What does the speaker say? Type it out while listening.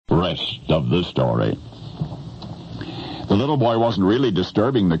rest of the story. The little boy wasn't really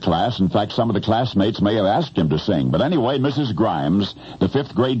disturbing the class. In fact, some of the classmates may have asked him to sing. But anyway, Mrs. Grimes, the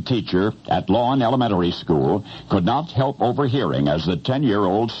 5th grade teacher at Lawn Elementary School, could not help overhearing as the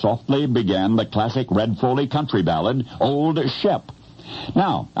 10-year-old softly began the classic Red Foley country ballad, Old Shep.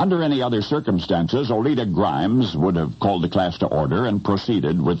 Now, under any other circumstances, Olita Grimes would have called the class to order and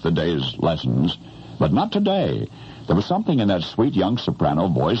proceeded with the day's lessons. But not today. There was something in that sweet young soprano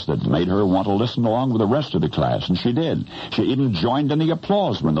voice that made her want to listen along with the rest of the class, and she did. She even joined in the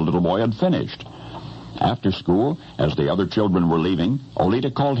applause when the little boy had finished. After school, as the other children were leaving,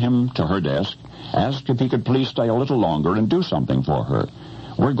 Olita called him to her desk, asked if he could please stay a little longer and do something for her.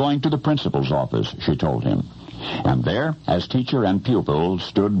 "We're going to the principal's office," she told him. And there, as teacher and pupil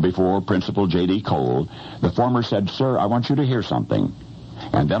stood before Principal J.D. Cole, the former said, "Sir, I want you to hear something."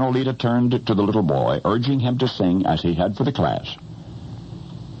 And then Olita turned to the little boy, urging him to sing as he had for the class.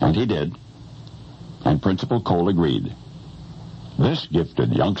 And he did. And Principal Cole agreed. This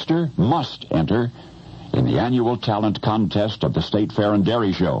gifted youngster must enter in the annual talent contest of the State Fair and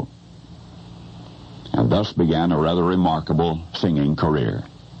Dairy Show. And thus began a rather remarkable singing career.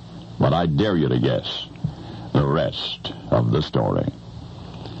 But I dare you to guess the rest of the story.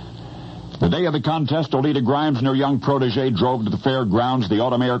 The day of the contest, Olita Grimes and her young protege drove to the fairgrounds. The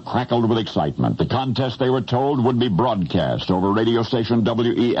autumn air crackled with excitement. The contest, they were told, would be broadcast over radio station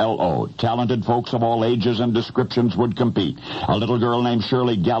WELO. Talented folks of all ages and descriptions would compete. A little girl named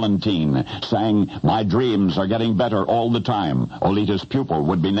Shirley Galantine sang, "My dreams are getting better all the time." Olita's pupil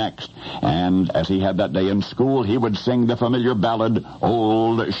would be next. And as he had that day in school, he would sing the familiar ballad,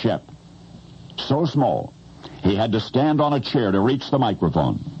 Old Shep. So small, he had to stand on a chair to reach the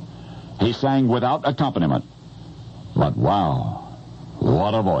microphone. He sang without accompaniment. But wow,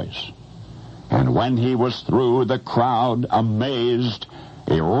 what a voice. And when he was through, the crowd, amazed,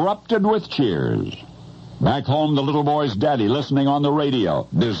 erupted with cheers. Back home, the little boy's daddy, listening on the radio,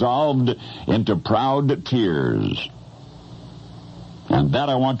 dissolved into proud tears. And that,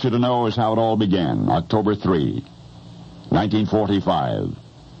 I want you to know, is how it all began. October 3, 1945,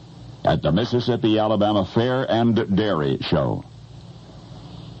 at the Mississippi-Alabama Fair and Dairy Show.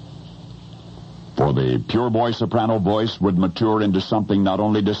 For the pure boy soprano voice would mature into something not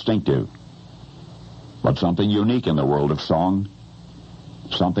only distinctive, but something unique in the world of song,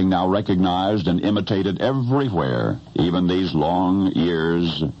 something now recognized and imitated everywhere, even these long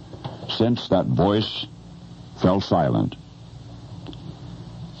years since that voice fell silent.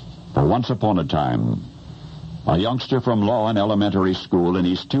 For once upon a time, a youngster from Lawn Elementary School in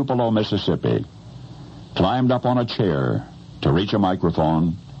East Tupelo, Mississippi, climbed up on a chair to reach a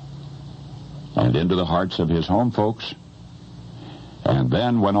microphone and into the hearts of his home folks, and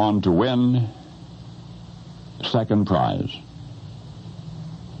then went on to win second prize.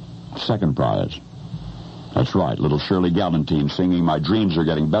 Second prize. That's right, little Shirley Galantine singing "My Dreams Are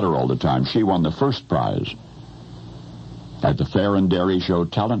Getting Better All the Time." She won the first prize at the Fair and Dairy Show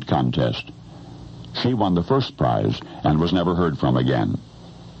Talent Contest. She won the first prize and was never heard from again.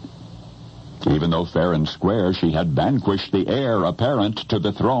 Even though fair and square, she had vanquished the heir apparent to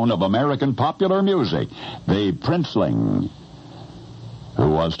the throne of American popular music, the princeling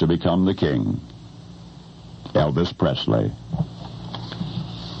who was to become the king, Elvis Presley.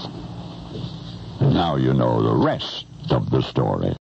 Now you know the rest of the story.